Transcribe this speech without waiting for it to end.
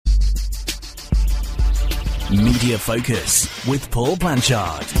Media Focus with Paul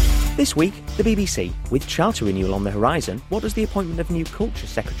Blanchard. This week, the BBC. With charter renewal on the horizon, what does the appointment of new Culture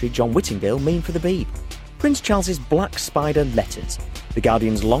Secretary John Whittingdale mean for the Beeb? Prince Charles's Black Spider letters. The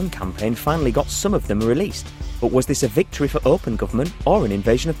Guardian's long campaign finally got some of them released. But was this a victory for open government or an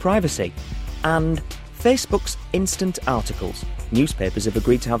invasion of privacy? And Facebook's instant articles. Newspapers have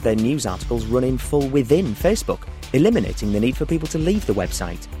agreed to have their news articles run in full within Facebook, eliminating the need for people to leave the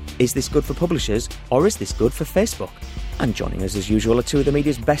website. Is this good for publishers, or is this good for Facebook? And joining us as usual are two of the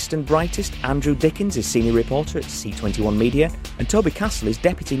media's best and brightest. Andrew Dickens is senior reporter at C21 Media, and Toby Castle is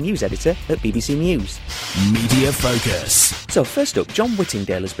deputy news editor at BBC News. Media Focus. So first up, John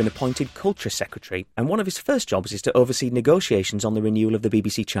Whittingdale has been appointed Culture Secretary, and one of his first jobs is to oversee negotiations on the renewal of the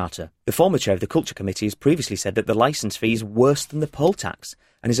BBC Charter. The former chair of the Culture Committee has previously said that the licence fee is worse than the poll tax,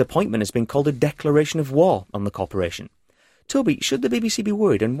 and his appointment has been called a declaration of war on the corporation. Toby, should the BBC be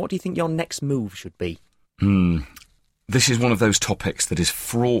worried, and what do you think your next move should be? This is one of those topics that is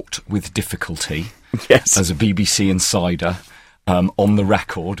fraught with difficulty. Yes. As a BBC insider, on the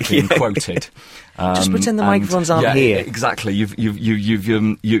record, being quoted. Just pretend the microphones aren't here. Exactly.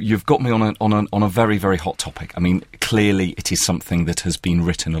 You've got me on a very, very hot topic. I mean, clearly it is something that has been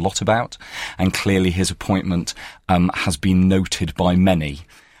written a lot about, and clearly his appointment has been noted by many,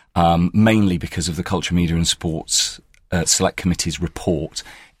 mainly because of the Culture, Media and Sports Select Committee's report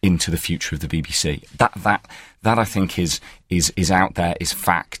into the future of the BBC. That I think is out there, is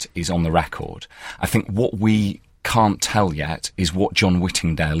fact, is on the record. I think what we can't tell yet is what John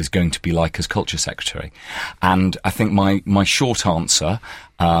Whittingdale is going to be like as Culture Secretary. And I think my short answer,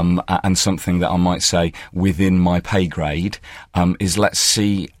 and something that I might say within my pay grade, is let's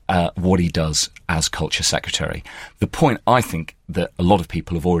see what he does as Culture Secretary. The point I think that a lot of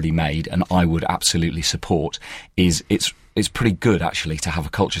people have already made, and I would absolutely support, is it's pretty good actually to have a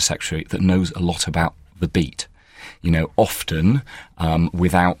Culture Secretary that knows a lot about the beat. You know, often,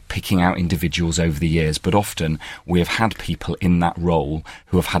 without picking out individuals over the years, but often we have had people in that role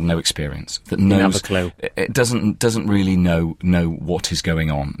who have had no experience, that knows, a clue. It doesn't really know what is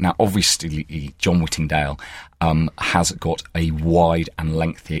going on. Now, obviously, John Whittingdale has got a wide and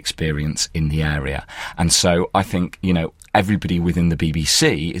lengthy experience in the area, and so I think, you know, everybody within the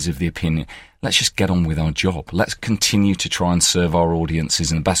BBC is of the opinion, let's just get on with our job. Let's continue to try and serve our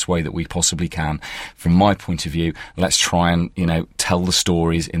audiences in the best way that we possibly can. From my point of view, let's try and, you know, tell the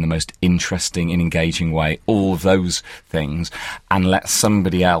stories in the most interesting and engaging way, all of those things, and let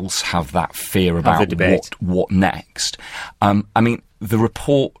somebody else have that fear about what next. I mean, the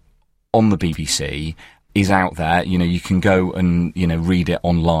report on the BBC is out there. You know, you can go and, you know, read it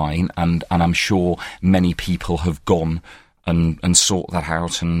online, and I'm sure many people have gone and sought that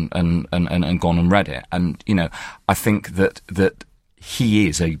out and gone and read it. And, you know, I think that he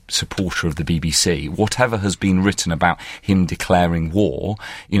is a supporter of the BBC. Whatever has been written about him declaring war,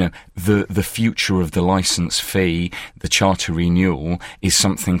 you know, the future of the licence fee, the charter renewal, is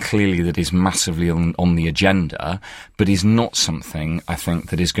something clearly that is massively on the agenda, but is not something, I think,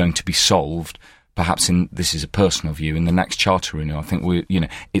 that is going to be solved. Perhaps this is a personal view, in the next charter renewal. I think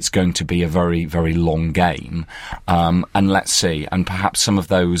it's going to be a very, very long game. And let's see. And perhaps some of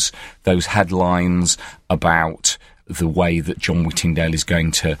those headlines about the way that John Whittingdale is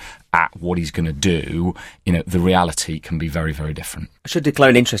going to act, what he's going to do, you know, the reality can be very, very different. I should declare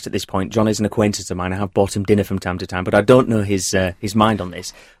an interest at this point. John is an acquaintance of mine. I have bought him dinner from time to time, but I don't know his mind on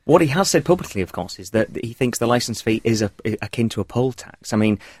this. What he has said publicly, of course, is that he thinks the licence fee is akin to a poll tax. I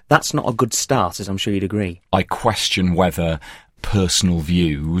mean, that's not a good start, as I'm sure you'd agree. I question whether personal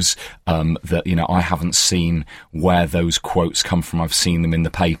views that, you know, I haven't seen where those quotes come from. I've seen them in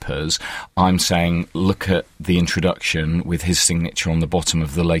the papers. I'm saying, look at the introduction with his signature on the bottom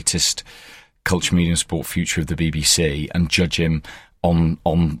of the latest Culture, Media and Sport Future of the BBC, and judge him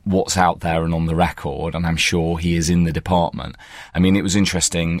on what's out there and on the record, and I'm sure he is in the department. I mean, it was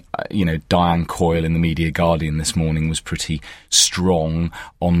interesting, you know, Diane Coyle in the Media Guardian this morning was pretty strong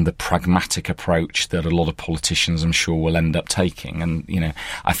on the pragmatic approach that a lot of politicians, I'm sure, will end up taking. And, you know,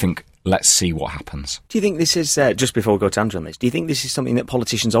 I think let's see what happens. Do you think this is, just before we go to Andrew on this, do you think this is something that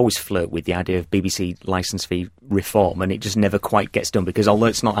politicians always flirt with, the idea of BBC licence fee reform, and it just never quite gets done? Because although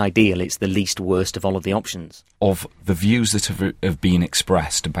it's not ideal, it's the least worst of all of the options. Of the views that have been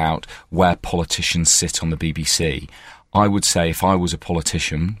expressed about where politicians sit on the BBC, I would say if I was a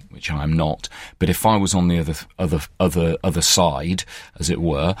politician, which I am not, but if I was on the other side, as it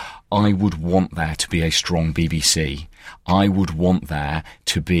were, I would want there to be a strong BBC. I would want there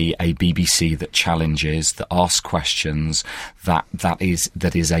to be a BBC that challenges, that asks questions, that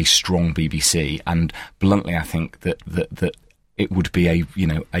is a strong BBC. And bluntly, I think that it would be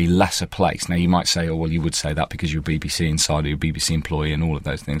a lesser place. Now, you might say, oh, well, you would say that because you're a BBC insider, you're a BBC employee and all of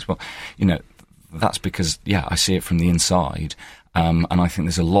those things. Well, that's because, I see it from the inside. And I think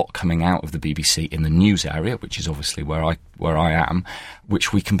there's a lot coming out of the BBC in the news area, which is obviously where I am,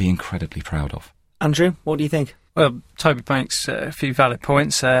 which we can be incredibly proud of. Andrew, what do you think? Well, Toby makes a few valid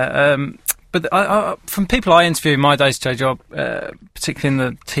points there. But from people I interview in my day-to-day job, particularly in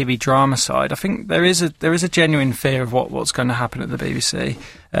the TV drama side, I think there is a genuine fear of what's going to happen at the BBC.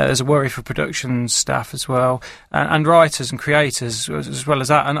 There's a worry for production staff as well, and writers and creators as well as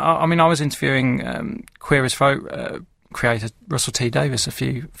that. And I was interviewing Queer as Folk creator Russell T Davies a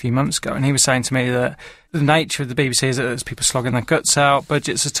few months ago, and he was saying to me that the nature of the BBC is that there's people slogging their guts out,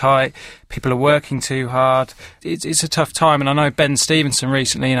 budgets are tight, people are working too hard. It's a tough time, and I know Ben Stevenson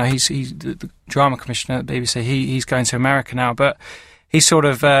recently, he's the drama commissioner at the BBC. He's going to America now, but he sort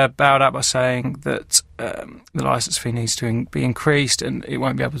of bowed out by saying that the licence fee needs to be increased, and it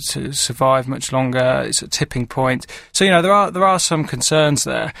won't be able to survive much longer. It's a tipping point. So there are some concerns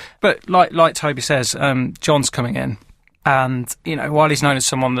there, but like Toby says, John's coming in. And, while he's known as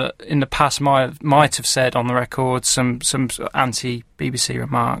someone that in the past might have said on the record some anti-BBC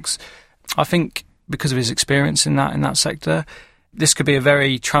remarks, I think because of his experience in that sector, this could be a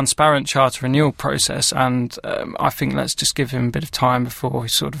very transparent charter renewal process, and I think let's just give him a bit of time before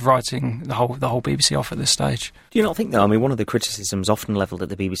he's sort of writing the whole BBC off at this stage. Do you not think, though, one of the criticisms often levelled at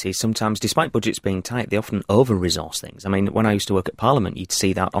the BBC, sometimes, despite budgets being tight, they often over-resource things. When I used to work at Parliament, you'd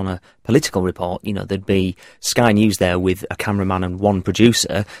see that on a political report, there'd be Sky News there with a cameraman and one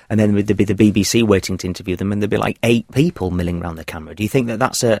producer, and then there'd be the BBC waiting to interview them, and there'd be like 8 people milling around the camera. Do you think that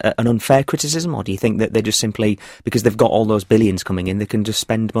that's an unfair criticism, or do you think that they're just simply, because they've got all those billions coming in, they can just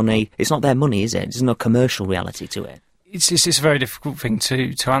spend money? It's not their money, is it? There's no commercial reality to it. It's a very difficult thing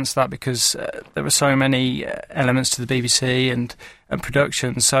to answer that, because there are so many elements to the BBC and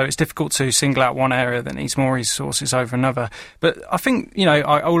production, so it's difficult to single out one area that needs more resources over another. But I think,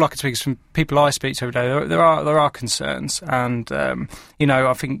 all I can speak is from people I speak to every day. There are concerns, and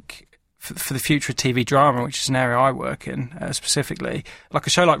I think for the future of TV drama, which is an area I work in specifically, like a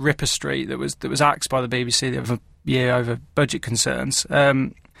show like Ripper Street that was axed by the BBC the other year over budget concerns,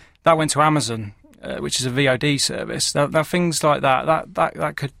 that went to Amazon, which is a VOD service. Now things like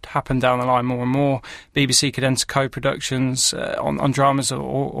that could happen down the line more and more. BBC could enter co-productions on dramas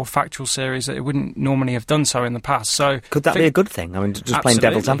or factual series that it wouldn't normally have done so in the past. So could that be a good thing? Just playing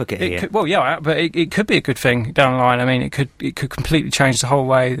devil's advocate here. But it could be a good thing down the line. It could completely change the whole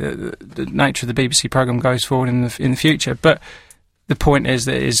way the nature of the BBC programme goes forward in the future. But the point is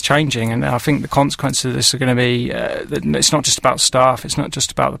that it is changing, and I think the consequences of this are going to be that it's not just about staff, it's not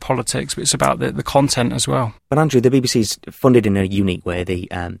just about the politics, but it's about the content as well. But Andrew, the BBC's funded in a unique way.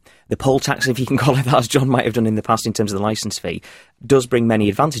 The poll tax, if you can call it that, as John might have done in the past in terms of the licence fee, does bring many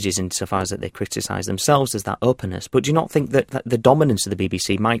advantages insofar as that they criticise themselves. There's that openness. But do you not think that the dominance of the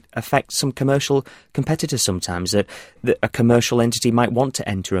BBC might affect some commercial competitors sometimes, that a commercial entity might want to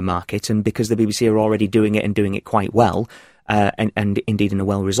enter a market, and because the BBC are already doing it and doing it quite well, and indeed in a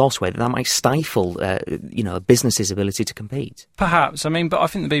well-resourced way, that might stifle, a business's ability to compete? Perhaps. But I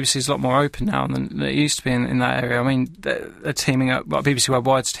think the BBC is a lot more open now than it used to be in that area. They're teaming up, BBC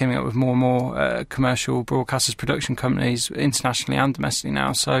Worldwide's teaming up with more and more commercial broadcasters, production companies, internationally and domestically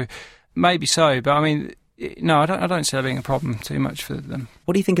now. So maybe so, but no, I don't see that being a problem too much for them.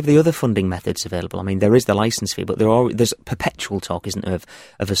 What do you think of the other funding methods available? There is the licence fee, but there's perpetual talk, isn't there,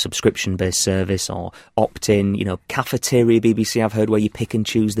 of a subscription-based service or opt-in, cafeteria BBC, I've heard, where you pick and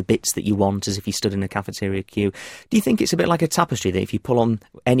choose the bits that you want as if you stood in a cafeteria queue. Do you think it's a bit like a tapestry, that if you pull on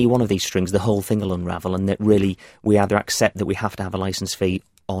any one of these strings, the whole thing will unravel, and that really we either accept that we have to have a licence fee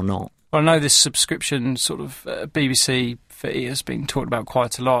or not? Well, I know this subscription sort of BBC fee has been talked about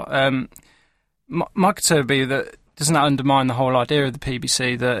quite a lot. My concern would be that doesn't that undermine the whole idea of the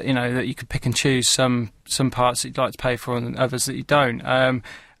BBC, that that you could pick and choose some parts that you'd like to pay for and others that you don't, and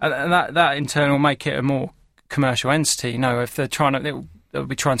that in turn will make it a more commercial entity. If they're they'll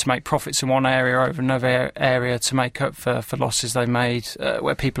be trying to make profits in one area over another area to make up for losses they made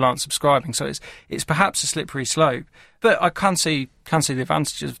where people aren't subscribing. So it's perhaps a slippery slope. But I can see the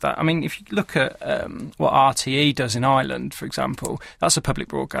advantages of that. If you look at what RTE does in Ireland, for example, that's a public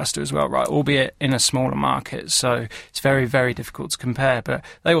broadcaster as well, right? Albeit in a smaller market, so it's very, very difficult to compare. But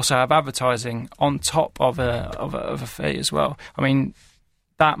they also have advertising on top of a fee as well.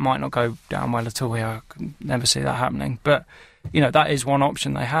 That might not go down well at all here. I can never see that happening. But that is one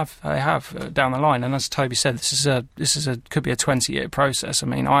option they have down the line. And as Toby said, this could be a 20-year process.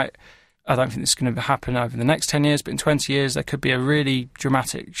 I don't think this is going to happen over the next 10 years, but in 20 years there could be a really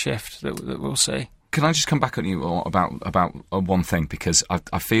dramatic shift that we'll see. can I just come back on you about one thing, because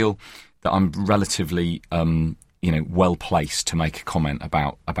I feel that I'm relatively well placed to make a comment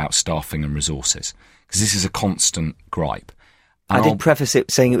about staffing and resources, because this is a constant gripe. And I did preface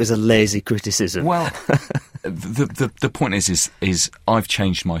it saying it was a lazy criticism. Well, the point is I've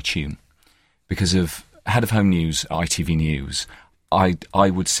changed my tune because of Head of Home News, ITV News. I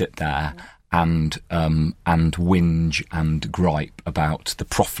would sit there and whinge and gripe about the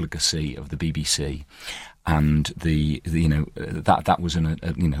profligacy of the BBC, and that was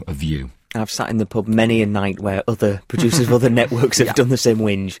a view. I've sat in the pub many a night where other producers of other networks have done the same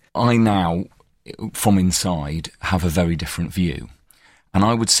whinge. I now, from inside, have a very different view. And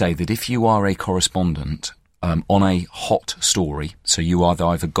I would say that if you are a correspondent on a hot story, so you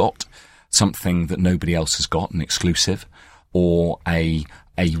either got something that nobody else has got, an exclusive, or a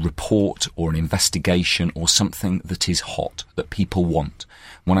report or an investigation or something that is hot, that people want.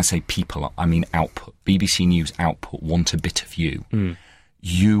 When I say people, I mean output. BBC News output want a bit of you.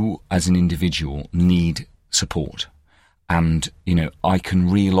 You, as an individual, need support. And, I can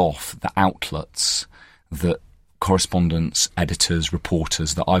reel off the outlets that correspondents, editors,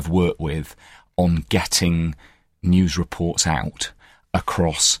 reporters that I've worked with on getting news reports out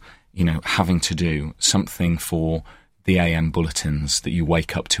across, having to do something for the AM bulletins that you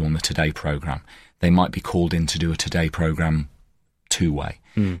wake up to on the Today programme. They might be called in to do a Today programme two-way.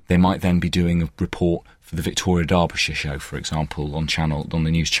 They might then be doing a report for the Victoria Derbyshire show, for example, on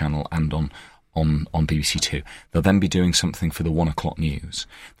the news channel and on BBC Two. They'll then be doing something for the 1 o'clock news.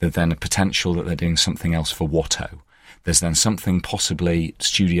 There's then a potential that they're doing something else for Watto. There's then something possibly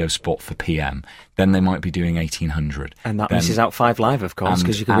studio spot for PM. Then they might be doing 1800. And that misses out 5 Live, of course,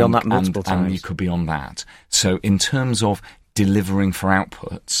 because you could be on that multiple times. And you could be on that. So in terms of delivering for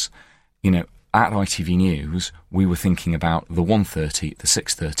outputs, at ITV News, we were thinking about the 1:30, the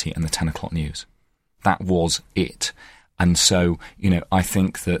 6:30 and the 10 o'clock news. That was it. And so, I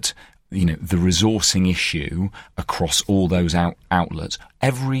think that, the resourcing issue across all those outlets,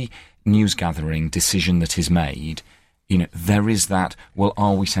 every news gathering decision that is made, there is that, well,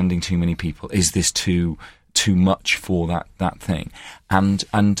 are we sending too many people? Is this too much for that thing? And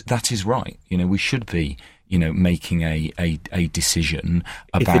that is right. We should be, making a decision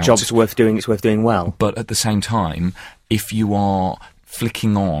about... If the job's worth doing, it's worth doing well. But at the same time, if you are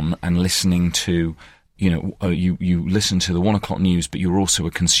flicking on and listening to... you listen to the 1 o'clock news, but you're also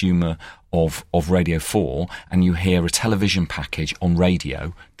a consumer of Radio 4, and you hear a television package on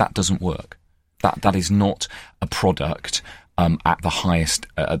radio, that doesn't work. That is not a product at the highest,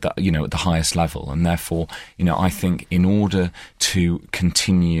 at the highest level, and therefore, I think in order to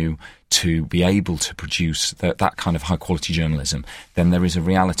continue to be able to produce that kind of high quality journalism, then there is a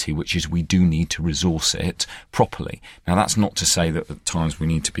reality which is we do need to resource it properly. Now, that's not to say that at times we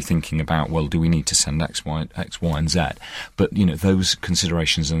need to be thinking about, well, do we need to send X, Y and Z? But, those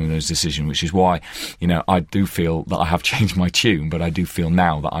considerations and those decisions, which is why, I do feel that I have changed my tune, but I do feel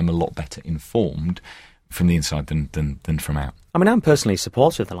now that I'm a lot better informed from the inside than from out. I mean, I'm personally a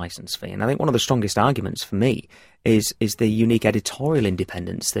supporter of the licence fee, and I think one of the strongest arguments for me is the unique editorial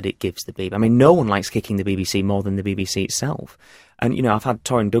independence that it gives the BBC. I mean, no one likes kicking the BBC more than the BBC itself. And, I've had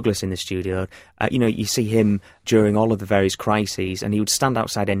Torrin Douglas in the studio. You see him during all of the various crises, and he would stand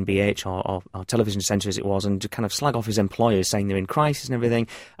outside NBH or Television Centre, as it was, and to kind of slag off his employers, saying they're in crisis and everything,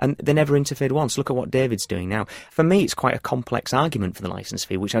 and they never interfered once. Look at what David's doing now. For me, it's quite a complex argument for the licence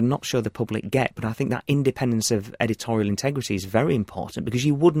fee, which I'm not sure the public get, but I think that independence of editorial integrity is very important, because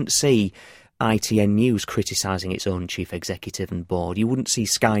you wouldn't see ITN News criticising its own chief executive and board. You wouldn't see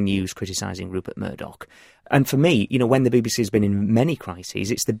Sky News criticising Rupert Murdoch. And for me, when the BBC has been in many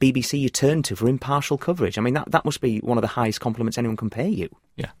crises, it's the BBC you turn to for impartial coverage. I mean, that must be one of the highest compliments anyone can pay you.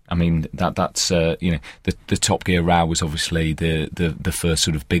 Yeah, I mean, that's the Top Gear row was obviously the first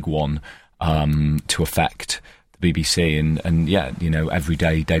sort of big one to affect BBC, and yeah, every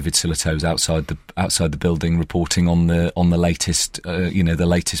day David Silito's outside the building reporting on the latest the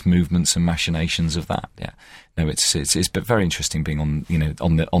latest movements and machinations of that. Yeah, no, it's very interesting being on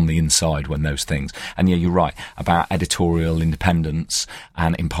the inside when those things. And yeah, you're right about editorial independence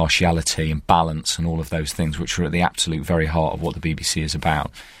and impartiality and balance and all of those things, which are at the absolute very heart of what the BBC is about.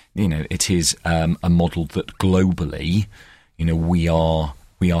 It is a model that globally, we are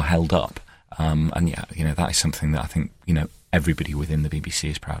held up. And yeah, that is something that I think, everybody within the BBC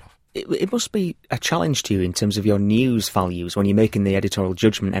is proud of. It must be a challenge to you in terms of your news values when you're making the editorial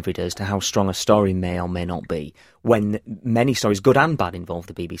judgment every day as to how strong a story may or may not be, when many stories, good and bad, involve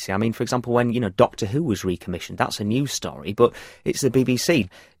the BBC. I mean, for example, when, Doctor Who was recommissioned, that's a news story, but it's the BBC.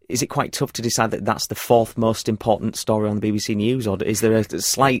 is it quite tough to decide that that's the fourth most important story on the BBC News, or is there a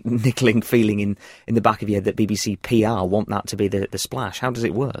slight niggling feeling in the back of your head that BBC PR want that to be the splash? How does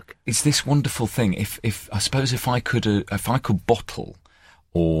it work? It's this wonderful thing. If I suppose if I could bottle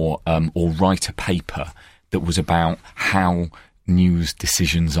or write a paper that was about how news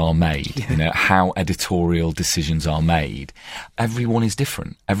decisions are made, how editorial decisions are made. Everyone is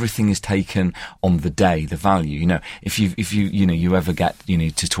different. Everything is taken on the day, the value. If you ever get,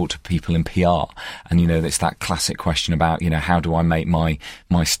 to talk to people in PR and, it's that classic question about, how do I make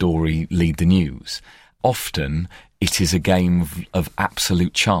my story lead the news? Often it is a game of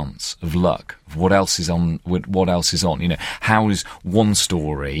absolute chance, of luck, of what else is on. How is one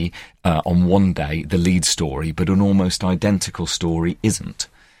story on one day the lead story, but an almost identical story isn't?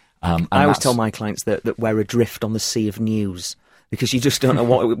 I always tell my clients that we're adrift on the sea of news, because you just don't know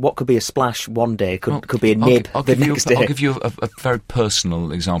what could be a splash one day could be a nib the next day. I'll give you a very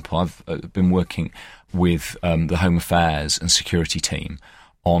personal example. I've been working with the Home Affairs and Security team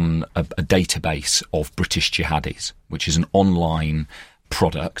on a database of British jihadis, which is an online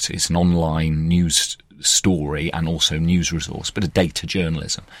product. It's an online news story and also news resource, but a data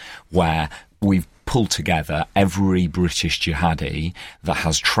journalism, where we've pulled together every British jihadi that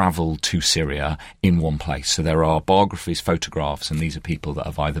has travelled to Syria in one place. So there are biographies, photographs, and these are people that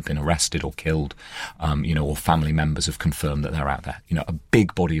have either been arrested or killed, or family members have confirmed that they're out there. A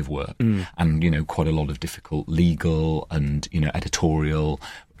big body of work and, quite a lot of difficult legal and, editorial,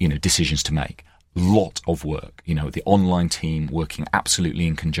 decisions to make. Lot of work, the online team working absolutely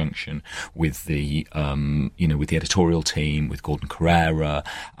in conjunction with the, with the editorial team, with Gordon Carrera,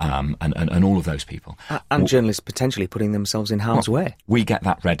 and all of those people. And journalists potentially putting themselves in harm's way. We get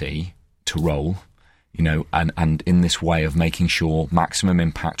that ready to roll, and in this way of making sure maximum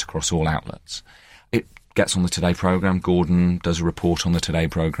impact across all outlets. It gets on the Today programme. Gordon does a report on the Today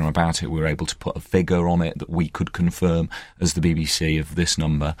programme about it. We were able to put a figure on it that we could confirm as the BBC of this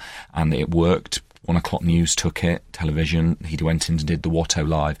number, and it worked. 1 o'clock news took it, television. He went in and did the Watto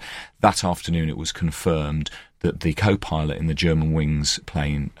Live. That afternoon it was confirmed that the co-pilot in the Germanwings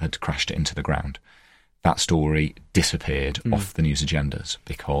plane had crashed it into the ground. That story disappeared off the news agendas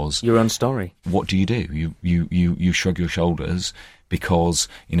because... Your own story. What do? You shrug your shoulders because,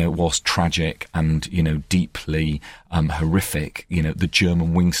 whilst tragic and, deeply horrific, the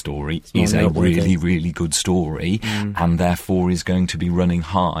Germanwings story is a really, really good story and therefore is going to be running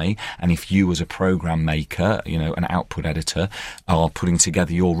high. And if you as a programme maker, an output editor, are putting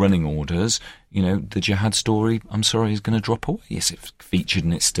together your running orders, the jihad story, I'm sorry, is going to drop away. Yes, it's featured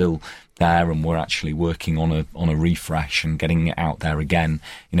and it's still there, and we're actually working on a refresh and getting it out there again,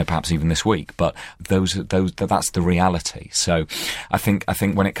 perhaps even this week. But that's the reality. So I think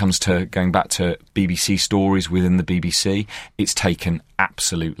when it comes to going back to BBC stories within the BBC, it's taken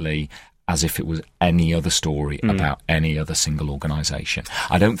absolutely as if it was any other story about any other single organisation.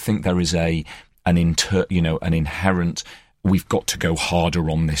 I don't think there is an inherent, we've got to go harder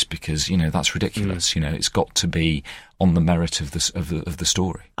on this because, that's ridiculous. It's got to be on the merit of the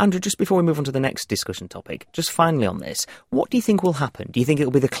story. Andrew, just before we move on to the next discussion topic, just finally on this, what do you think will happen? Do you think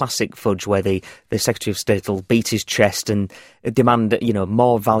it'll be the classic fudge where the Secretary of State will beat his chest and demand,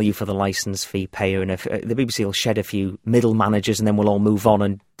 more value for the licence fee payer, and if the BBC will shed a few middle managers and then we'll all move on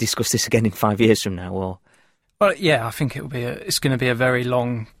and discuss this again in 5 years from now? Or... Well, yeah, I think it's going to be a very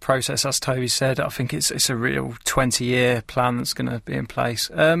long process, as Toby said. I think it's a real 20-year plan that's going to be in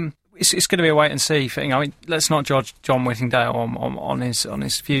place. It's going to be a wait and see thing. I mean, let's not judge John Whittingdale on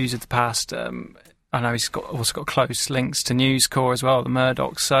his views of the past. I know he's also got close links to News Corp as well, the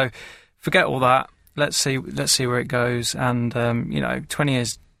Murdochs. So forget all that. Let's see where it goes. And 20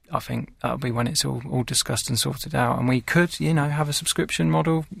 years. I think that'll be when it's all discussed and sorted out, and we could, have a subscription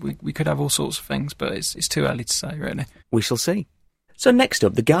model. We could have all sorts of things, but it's too early to say, really. We shall see. So next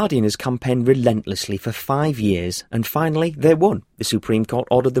up, The Guardian has campaigned relentlessly for 5 years, and finally they won. The Supreme Court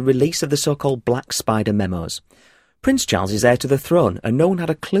ordered the release of the so-called Black Spider memos. Prince Charles is heir to the throne, and no one had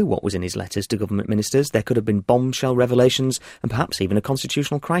a clue what was in his letters to government ministers. There could have been bombshell revelations, and perhaps even a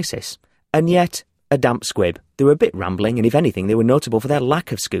constitutional crisis. And yet... a damp squib. They were a bit rambling, and if anything, they were notable for their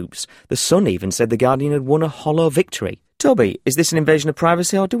lack of scoops. The Sun even said The Guardian had won a hollow victory. Toby, is this an invasion of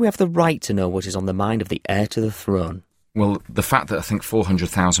privacy, or do we have the right to know what is on the mind of the heir to the throne? Well, the fact that I think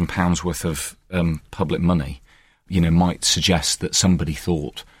 £400,000 worth of public money, might suggest that somebody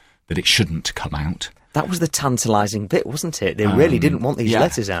thought that it shouldn't come out. That was the tantalising bit, wasn't it? They really didn't want these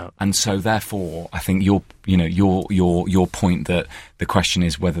letters out. And so, therefore, I think your point that the question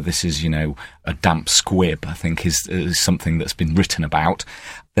is whether this is, a damp squib, I think is something that's been written about.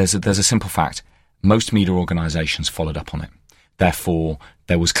 There's a simple fact. Most media organisations followed up on it. Therefore,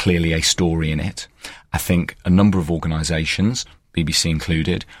 there was clearly a story in it. I think a number of organisations, BBC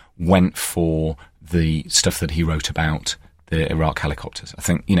included, went for the stuff that he wrote about the Iraq helicopters. I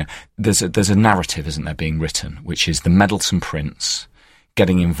think, there's a narrative, isn't there, being written, which is the meddlesome prince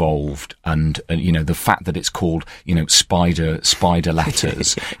getting involved, and the fact that it's called spider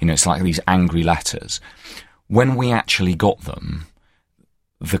letters. It's like these angry letters. When we actually got them,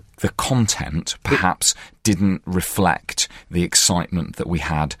 the content perhaps didn't reflect the excitement that we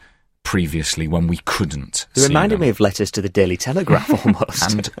had previously when we couldn't. It reminded me of letters to the Daily Telegraph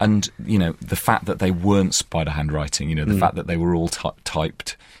almost. and the fact that they weren't spider handwriting, the fact that they were all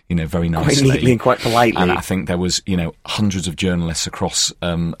typed, very nicely. Quite neatly and quite politely. And I think there was, hundreds of journalists across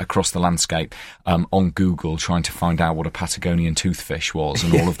the landscape on Google trying to find out what a Patagonian toothfish was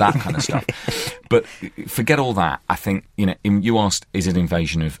and all of that kind of stuff. But forget all that. I think, you asked, is it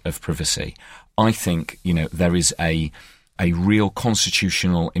invasion of privacy? I think, there is a real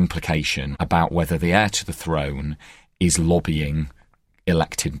constitutional implication about whether the heir to the throne is lobbying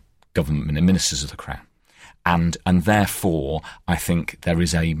elected government ministers of the Crown. And therefore, I think there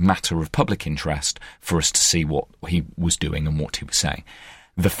is a matter of public interest for us to see what he was doing and what he was saying.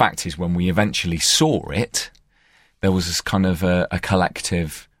 The fact is, when we eventually saw it, there was this kind of a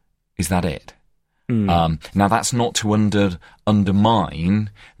collective, is that it? Now, that's not to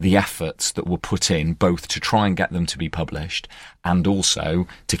undermine the efforts that were put in, both to try and get them to be published and also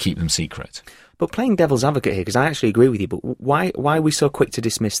to keep them secret. But playing devil's advocate here, because I actually agree with you, but why are we so quick to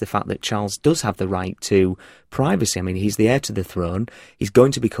dismiss the fact that Charles does have the right to privacy? I mean, he's the heir to the throne. He's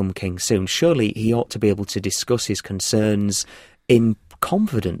going to become king soon. Surely he ought to be able to discuss his concerns in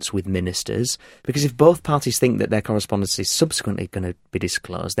confidence with ministers, because if both parties think that their correspondence is subsequently going to be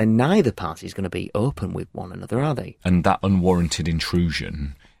disclosed, then neither party is going to be open with one another, are they? And that unwarranted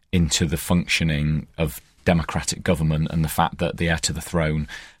intrusion into the functioning of democratic government and the fact that the heir to the throne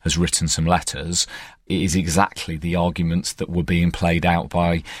has written some letters is exactly the arguments that were being played out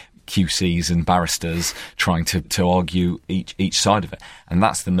by QCs and barristers trying to argue each side of it. And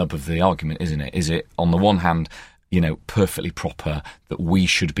that's the nub of the argument, isn't it? Is it, on the one hand, perfectly proper that we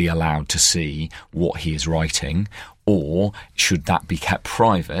should be allowed to see what he is writing, or should that be kept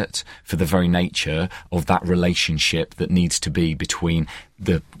private for the very nature of that relationship that needs to be between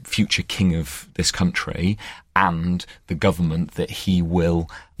the future king of this country and the government that he will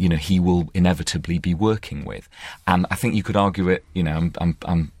inevitably be working with? And I think you could argue it,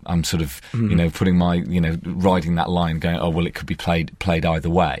 I'm sort of, putting my, riding that line going, oh, well, it could be played either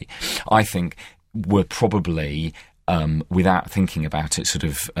way. I think we're probably, without thinking about it, sort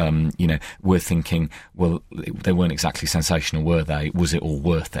of, we're thinking, well, they weren't exactly sensational, were they? Was it all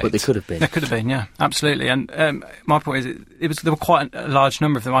worth it? But they could have been. They could have been, yeah, absolutely. And my point is, there were quite a large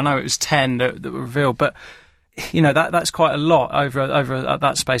number of them. I know it was 10 that were revealed, but that's quite a lot over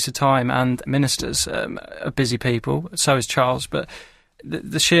that space of time. And ministers are busy people, so is Charles. But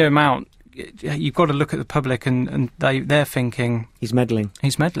the sheer amount, you've got to look at the public and they're thinking he's meddling,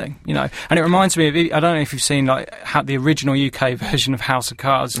 and it reminds me of, I don't know if you've seen how the original UK version of House of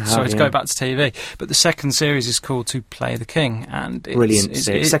Cards, to go back to TV, but the second series is called To Play the King, and brilliant.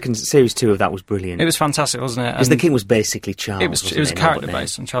 Second series 2 of that was brilliant. It was fantastic, wasn't it? Because the king was basically Charles. It was a character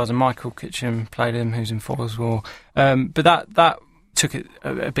based on Charles, and Michael Kitchen played him, who's in Foyle's War. But that took it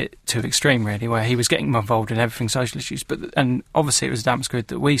a bit to extreme, really, where he was getting involved in everything, social issues. And obviously it was Adam's Grid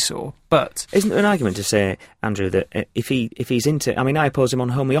that we saw. But isn't there an argument to say, Andrew, that if he's into, I mean, I oppose him on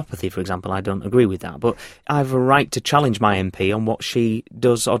homeopathy, for example. I don't agree with that, but I have a right to challenge my MP on what she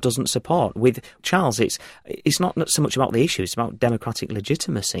does or doesn't support. With Charles, it's not so much about the issue; it's about democratic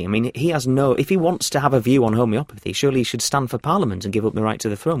legitimacy. I mean, he has if he wants to have a view on homeopathy, surely he should stand for Parliament and give up the right to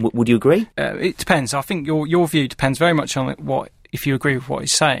the throne. Would you agree? It depends. I think your view depends very much on what. If you agree with what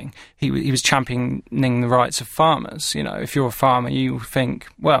he's saying, he was championing the rights of farmers. If you're a farmer, you think,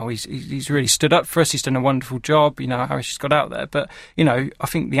 well, he's really stood up for us. He's done a wonderful job. How she's got out there. But I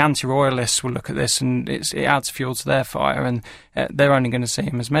think the anti-royalists will look at this and it adds fuel to their fire, and they're only going to see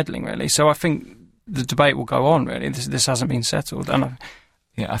him as meddling, really. So I think the debate will go on. Really, this hasn't been settled.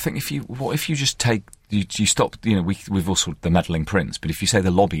 Yeah, I think if you just take. You stop. We've also the meddling prince, but if you say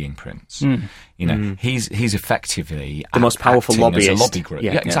the lobbying prince, he's effectively the most powerful lobbyist. As a lobby group.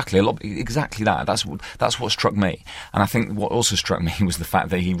 Yeah, exactly. Exactly that. That's what struck me, and I think what also struck me was the fact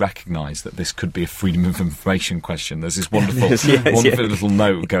that he recognised that this could be a freedom of information question. There's this wonderful, little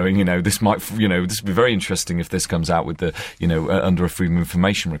note going. This might, this would be very interesting if this comes out with the, under a freedom of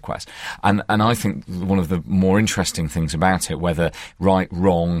information request. And I think one of the more interesting things about it, whether right,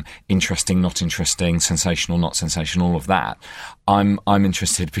 wrong, interesting, not interesting, sensational, not sensational, all of that, I'm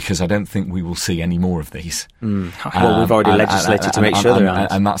interested because I don't think we will see any more of these. Well, we've already legislated to make sure there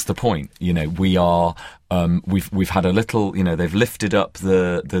aren't. And that's the point. We are. We've had a little. They've lifted up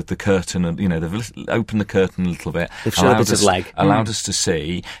the curtain, and they've opened the curtain a little bit. They've shown a bit of leg, allowed us to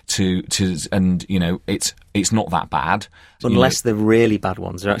see and it's not that bad. Unless the really bad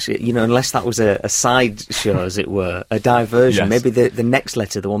ones are actually, unless that was a side show, as it were, a diversion. Yes. Maybe the next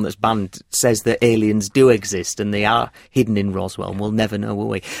letter, the one that's banned, says that aliens do exist and they are hidden in Roswell, and we'll never know, will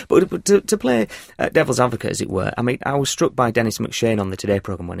we? But to play devil's advocate, as it were, I mean, I was struck by Dennis McShane on the Today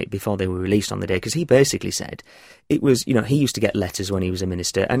programme before they were released on the day, because he basically said it was, he used to get letters when he was a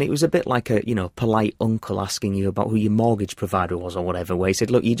minister, and it was a bit like a, polite uncle asking you about who your mortgage provider was or whatever, where he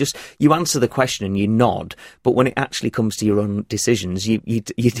said, look, you answer the question and you nod, but when it actually comes to your own decisions, you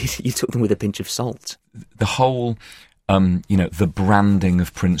took them with a pinch of salt. The whole, the branding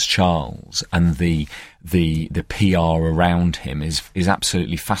of Prince Charles and the PR around him is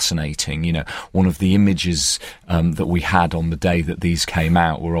absolutely fascinating. One of the images that we had on the day that these came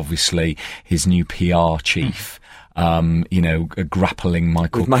out were obviously his new PR chief. Grappling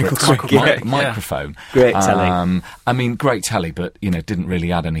Michael Crick, microphone. Great telly. Great telly, but didn't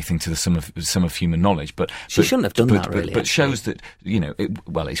really add anything to the sum of human knowledge. But she shouldn't have done that, really. But shows that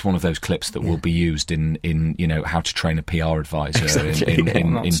it's one of those clips that will be used in how to train a PR advisor,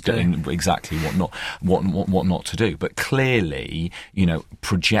 in exactly what not to do. But clearly,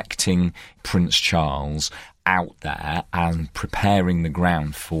 projecting Prince Charles out there and preparing the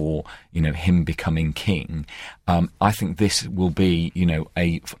ground for him becoming king. I think this will be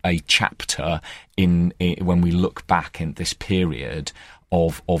a chapter in when we look back in this period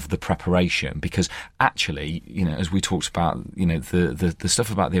of the preparation, because actually, as we talked about, the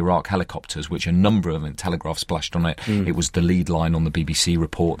stuff about the Iraq helicopters, which a number of them, Telegraph splashed on it. It was the lead line on the BBC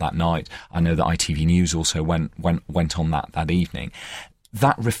report that night. I know that ITV News also went on that evening.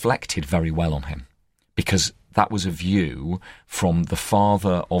 That reflected very well on him, because that was a view from the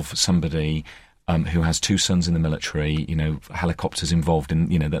father of somebody who has two sons in the military, helicopters involved in,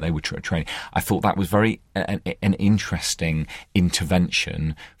 that they were training. I thought that was very an interesting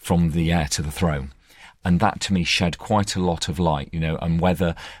intervention from the heir to the throne. And that, to me, shed quite a lot of light, and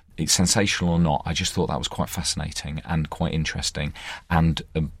whether it's sensational or not, I just thought that was quite fascinating and quite interesting. And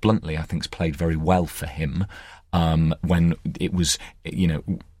bluntly, I think it's played very well for him when it was,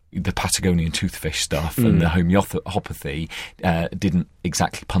 the Patagonian toothfish stuff and the homeopathy didn't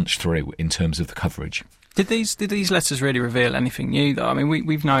exactly punch through in terms of the coverage. Did these letters really reveal anything new, though? I mean,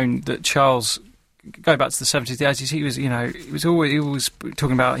 we've known that Charles, go back to the 70s, the 80s, he was always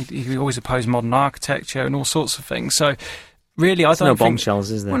talking about, he always opposed modern architecture and all sorts of things. So really, I don't think... no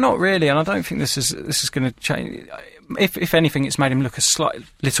bombshells, is there? Well, not really, and I don't think this is going to change. If anything, it's made him look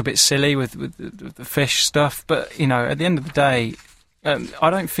little bit silly with the fish stuff. But, at the end of the day, I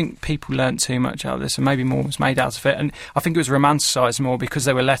don't think people learnt too much out of this, and maybe more was made out of it. And I think it was romanticised more because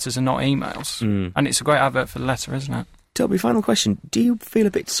they were letters and not emails. And it's a great advert for the letter, isn't it? Toby, final question. Do you feel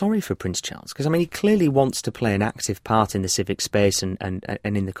a bit sorry for Prince Charles? Because, he clearly wants to play an active part in the civic space and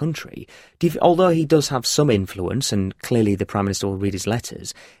in the country. Although he does have some influence, and clearly the Prime Minister will read his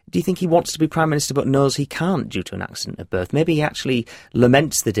letters, do you think he wants to be Prime Minister but knows he can't due to an accident at birth? Maybe he actually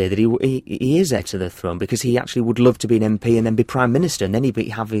laments the day that he is heir to the throne, because he actually would love to be an MP and then be Prime Minister, and then he'd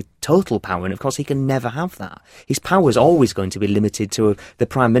have total power, and of course he can never have that. His power is always going to be limited to the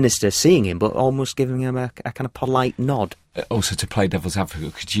Prime Minister seeing him, but almost giving him a kind of polite nod. Also, to play devil's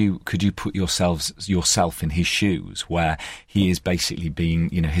advocate, could you put yourself in his shoes, where he is basically being,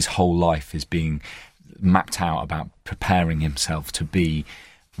 his whole life is being mapped out about preparing himself to be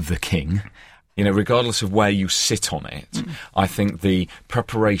the king? Regardless of where you sit on it, I think the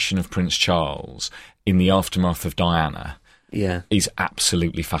preparation of Prince Charles in the aftermath of Diana is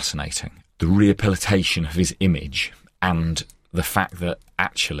absolutely fascinating. The rehabilitation of his image, and the fact that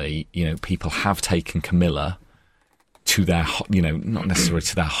actually, people have taken Camilla to their, not necessarily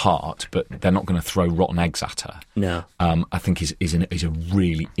to their heart, but they're not going to throw rotten eggs at her. No. I think is a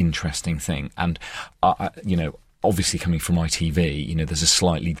really interesting thing. And, obviously coming from ITV, there's a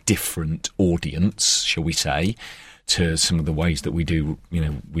slightly different audience, shall we say, to some of the ways that we do,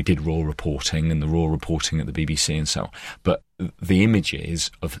 we did raw reporting and the raw reporting at the BBC and so on. But the images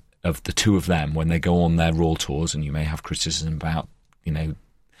of the two of them when they go on their raw tours, and you may have criticism about, is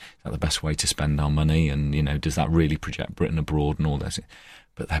that the best way to spend our money? And, does that really project Britain abroad and all this?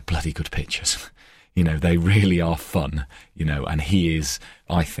 But they're bloody good pictures. They really are fun, and he is,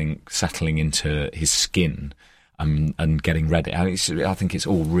 I think, settling into his skin and getting ready. I think it's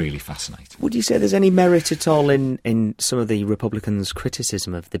all really fascinating. Would you say there's any merit at all in some of the Republicans'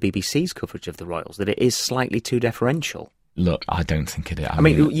 criticism of the BBC's coverage of the royals, that it is slightly too deferential? Look, I don't think it is. I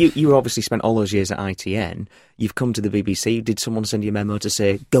mean, you obviously spent all those years at ITN. You've come to the BBC. Did someone send you a memo to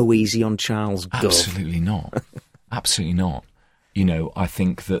say, go easy on Charles Gove? Absolutely not. Absolutely not. I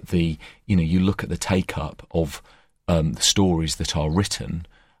think that you look at the take-up of the stories that are written,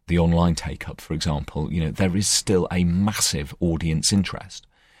 the online take-up, for example, there is still a massive audience interest.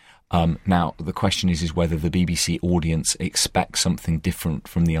 Now, the question is whether the BBC audience expects something different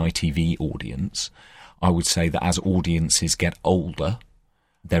from the ITV audience. I would say that as audiences get older,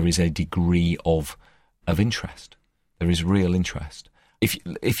 there is a degree of interest. There is real interest.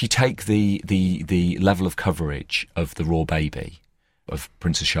 If you take the level of coverage of the Royal Baby, of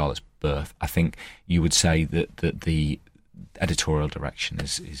Princess Charlotte's birth, I think you would say that the editorial direction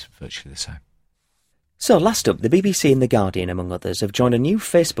is virtually the same. So last up, the BBC and The Guardian, among others, have joined a new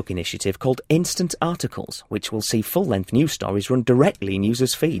Facebook initiative called Instant Articles, which will see full-length news stories run directly in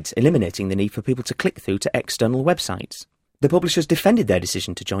users' feeds, eliminating the need for people to click through to external websites. The publishers defended their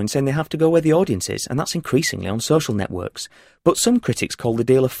decision to join, saying they have to go where the audience is, and that's increasingly on social networks. But some critics call the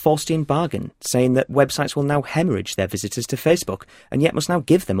deal a Faustian bargain, saying that websites will now hemorrhage their visitors to Facebook, and yet must now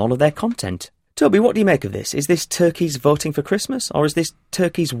give them all of their content. Toby, what do you make of this? Is this turkeys voting for Christmas, or is this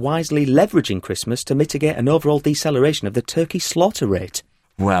turkeys wisely leveraging Christmas to mitigate an overall deceleration of the turkey slaughter rate?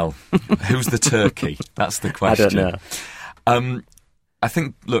 Well, who's the turkey? That's the question. I don't know. I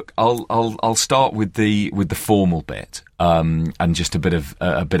think. Look, I'll start with the formal bit, and just a bit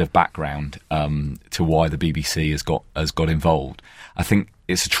of background to why the BBC has got involved. I think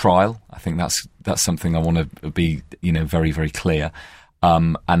it's a trial. I think that's something I want to be very, very clear.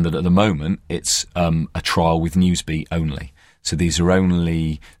 And that at the moment it's a trial with Newsbeat only. So these are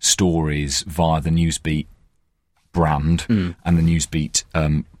only stories via the Newsbeat brand and the Newsbeat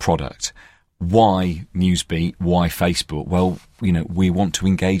product. Why Newsbeat? Why Facebook? Well, we want to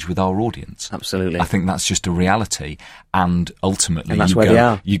engage with our audience. Absolutely. I think that's just a reality. And ultimately, and that's where they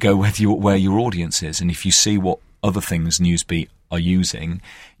are. You go where your audience is. And if you see what other things Newsbeat are using,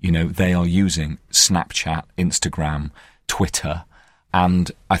 they are using Snapchat, Instagram, Twitter.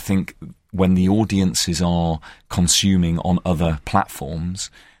 And I think when the audiences are consuming on other platforms,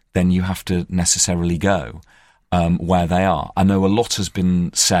 then you have to necessarily go where they are. I know a lot has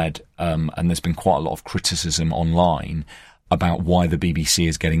been said, and there's been quite a lot of criticism online about why the BBC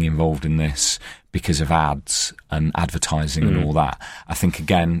is getting involved in this because of ads and advertising and all that. I think,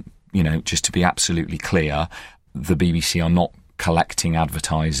 again, just to be absolutely clear, the BBC are not collecting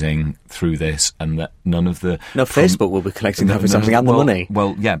advertising through this, and that none of the... No, Facebook will be collecting the advertising and the money.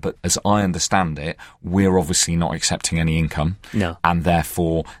 Well, yeah, but as I understand it, we're obviously not accepting any income. No. And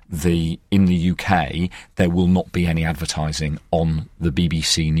therefore, in the UK, there will not be any advertising on the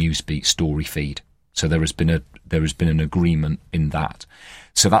BBC Newsbeat story feed. So there has been an agreement in that.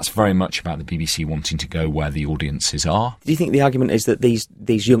 So that's very much about the BBC wanting to go where the audiences are. Do you think the argument is that these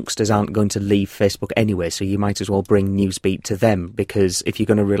youngsters aren't going to leave Facebook anyway, so you might as well bring Newsbeat to them? Because if you're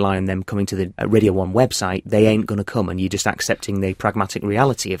going to rely on them coming to the Radio 1 website, they ain't going to come, and you're just accepting the pragmatic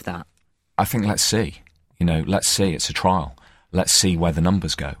reality of that. I think let's see. Let's see. It's a trial. Let's see where the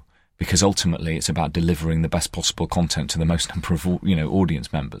numbers go. Because ultimately it's about delivering the best possible content to the most number of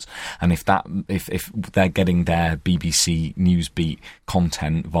audience members, and if they're getting their BBC Newsbeat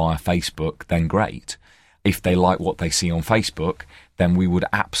content via Facebook, then great. If they like what they see on Facebook, then we would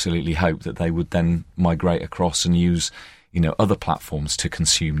absolutely hope that they would then migrate across and use other platforms to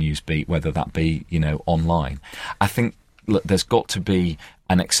consume Newsbeat, whether that be online. I think there's got to be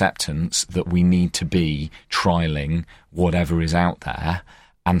an acceptance that we need to be trialling whatever is out there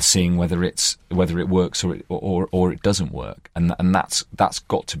and seeing whether it works or it doesn't work, and that's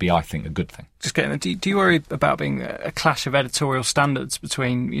got to be, I think, a good thing. Just getting, do you worry about being a clash of editorial standards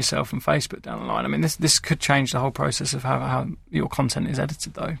between yourself and Facebook down the line? I mean, this could change the whole process of how your content is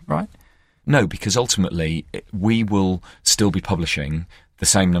edited, though, right? No, because ultimately we will still be publishing the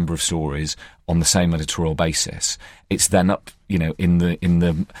same number of stories on the same editorial basis. It's then up, in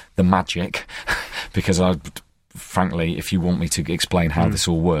the magic, because frankly, if you want me to explain how this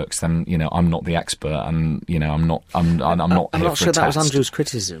all works, then I'm not the expert, and I'm not I'm not sure that was Andrew's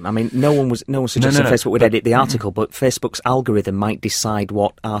criticism. I mean, no one suggested Facebook would edit the article, but Facebook's algorithm might decide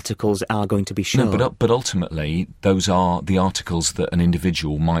what articles are going to be shown. No, but ultimately, those are the articles that an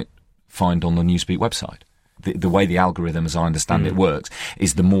individual might find on the Newsbeat website. The way the algorithm, as I understand it, works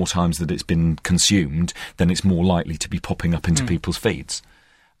is the more times that it's been consumed, then it's more likely to be popping up into people's feeds.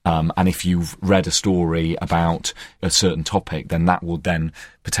 And if you've read a story about a certain topic, then that will then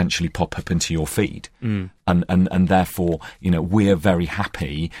potentially pop up into your feed. And therefore, we're very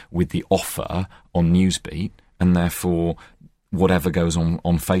happy with the offer on Newsbeat, and therefore whatever goes on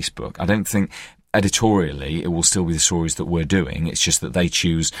Facebook. I don't think editorially, it will still be the stories that we're doing. It's just that they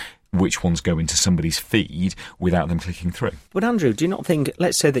choose which ones go into somebody's feed without them clicking through. But Andrew, do you not think,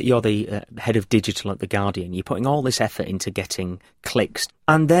 let's say that you're the head of digital at The Guardian, you're putting all this effort into getting clicks,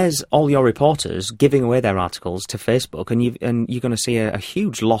 and there's all your reporters giving away their articles to Facebook, and you're going to see a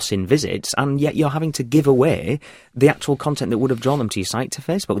huge loss in visits, and yet you're having to give away the actual content that would have drawn them to your site to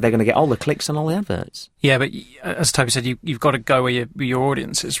Facebook. They're going to get all the clicks and all the adverts. Yeah, but as Toby said, you've got to go where your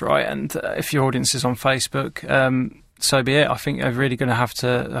audience is, right? And if your audience is on Facebook, so be it. I think they're really going to have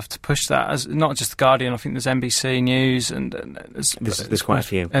to push that. As not just The Guardian, I think there's NBC News and there's quite a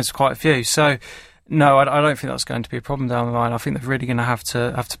few. There's quite a few. So no, I don't think that's going to be a problem down the line. I think they're really going to have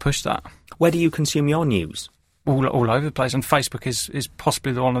to push that. Where do you consume your news? All over the place, and Facebook is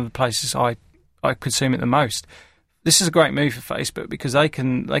possibly one of the places I consume it the most. This is a great move for Facebook because they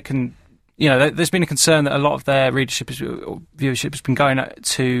can. You know, there's been a concern that a lot of their readership or viewership has been going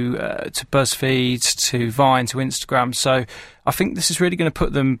to BuzzFeed, to Vine, to Instagram. So I think this is really going to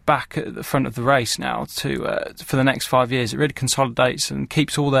put them back at the front of the race now for the next 5 years. It really consolidates and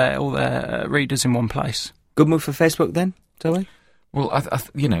keeps all their readers in one place. Good move for Facebook then, Toby? Well,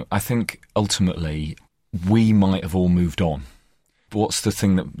 I think ultimately we might have all moved on. What's the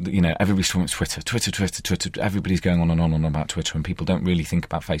thing that, everybody's talking about Twitter, everybody's going on and on about Twitter, and people don't really think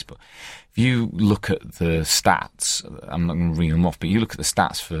about Facebook. If you look at the stats, I'm not going to read them off, but you look at the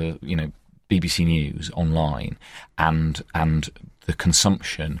stats for, BBC News online and the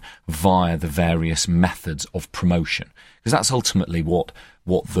consumption via the various methods of promotion, because that's ultimately what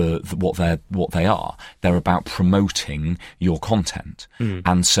they are. They're about promoting your content.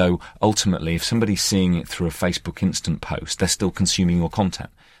 And so ultimately, if somebody's seeing it through a Facebook instant post, they're still consuming your content.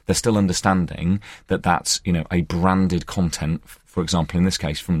 They're still understanding that that's, a branded content, for example, in this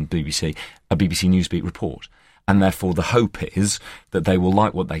case from BBC, a BBC Newsbeat report. And therefore the hope is that they will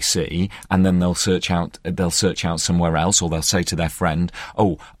like what they see, and then they'll search out somewhere else, or they'll say to their friend,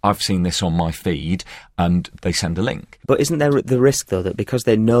 "Oh, I've seen this on my feed," and they send a link. But isn't there the risk, though, that because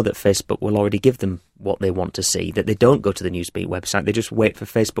they know that Facebook will already give them what they want to see, that they don't go to the Newsbeat website, they just wait for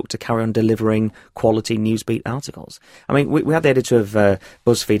Facebook to carry on delivering quality Newsbeat articles? I mean, we had the editor of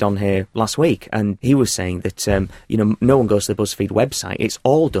BuzzFeed on here last week, and he was saying that, no one goes to the BuzzFeed website. It's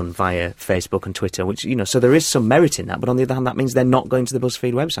all done via Facebook and Twitter, which, so there is some merit in that. But on the other hand, that means they're not going to the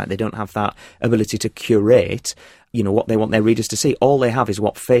BuzzFeed website. They don't have that ability to curate what they want their readers to see. All they have is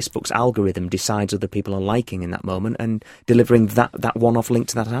what Facebook's algorithm decides other people are liking in that moment, and delivering that one-off link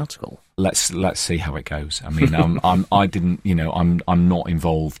to that article. Let's see how it goes. I mean, I'm not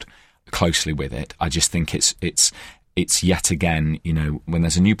involved closely with it. I just think it's yet again, when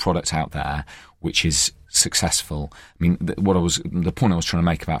there's a new product out there which is successful. I mean, the point I was trying to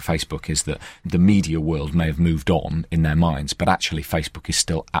make about Facebook is that the media world may have moved on in their minds, but actually Facebook is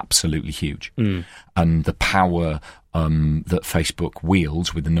still absolutely huge. And the power that Facebook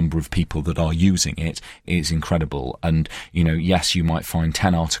wields with the number of people that are using it is incredible. And, yes, you might find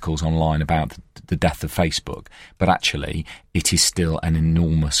 10 articles online about the death of Facebook, but actually it is still an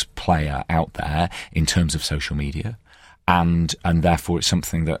enormous player out there in terms of social media. And therefore it's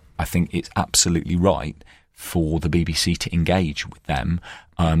something that I think it's absolutely right for the BBC to engage with them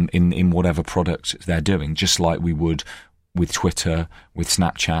in whatever product they're doing, just like we would with Twitter, with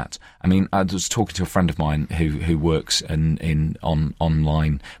Snapchat. I mean, I was talking to a friend of mine who works on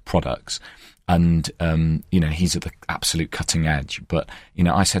online products, and he's at the absolute cutting edge. But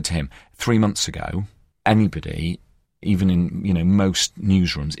I said to him 3 months ago, anybody, even in most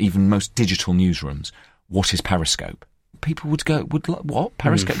newsrooms, even most digital newsrooms, what is Periscope? People would what?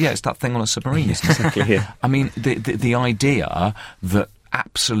 Periscope? Yeah, it's that thing on a submarine, isn't it? Exactly, yeah. I mean, the idea that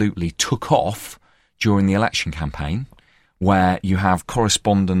absolutely took off during the election campaign, where you have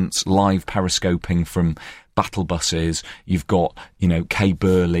correspondents live periscoping from battle buses. You've got, Kay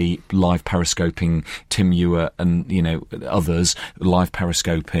Burley live periscoping, Tim Ewart and, others live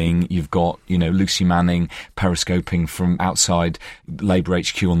periscoping. You've got, Lucy Manning periscoping from outside Labour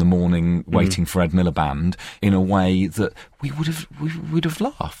HQ on the morning, waiting for Ed Miliband, in a way that we would have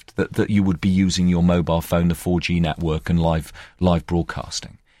laughed that you would be using your mobile phone, the 4G network, and live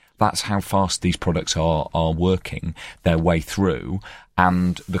broadcasting. That's how fast these products are working their way through.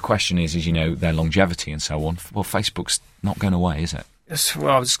 And the question is, their longevity and so on. Well, Facebook's not going away, is it?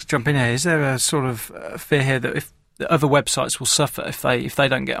 Well, I'll just jump in here. Is there a sort of fear here that if the other websites will suffer if they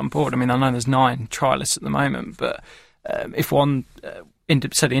don't get on board? I mean, I know there's 9 trialists at the moment, but if one,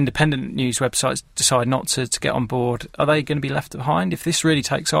 independent news websites decide not to get on board, are they going to be left behind? If this really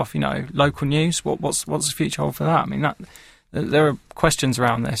takes off, local news, what's the future hold for that? I mean, there are questions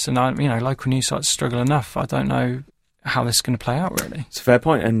around this, and local news sites struggle enough. I don't know how this is going to play out, really. It's a fair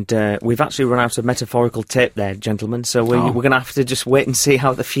point, and we've actually run out of metaphorical tape there, gentlemen, so we're going to have to just wait and see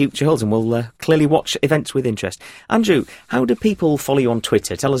how the future holds, and we'll clearly watch events with interest. Andrew, how do people follow you on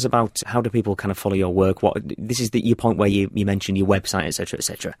Twitter? Tell us about how do people kind of follow your work. This is your point where you mentioned your website, etc.,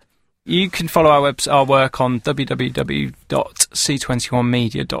 etc. You can follow our work on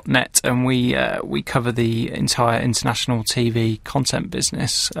www.c21media.net, and we cover the entire international TV content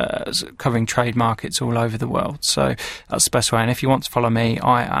business, covering trade markets all over the world. So that's the best way. And if you want to follow me,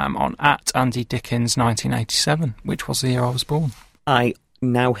 I am on @AndyDickens1987, which was the year I was born. I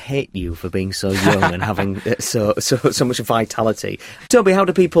now hate you for being so young and having so much vitality. Toby, how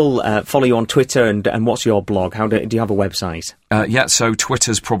do people follow you on Twitter, and what's your blog? Do you have a website? So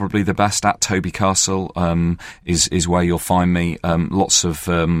Twitter's probably the best. @Toby Castle is where you'll find me. Lots of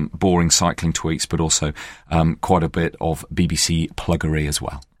boring cycling tweets, but also quite a bit of BBC pluggery as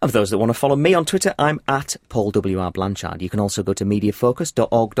well. Of those that want to follow me on Twitter, I'm @PaulWR Blanchard. You can also go to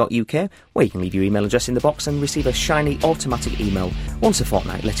mediafocus.org.uk, where you can leave your email address in the box and receive a shiny automatic email once a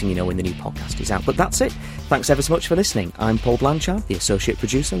fortnight letting you know when the new podcast is out. But that's it. Thanks ever so much for listening. I'm Paul Blanchard. The associate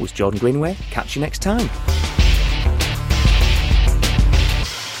producer was Jordan Greenway. Catch you next time.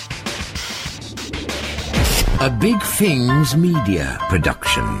 A Big Things Media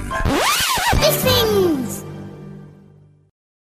production.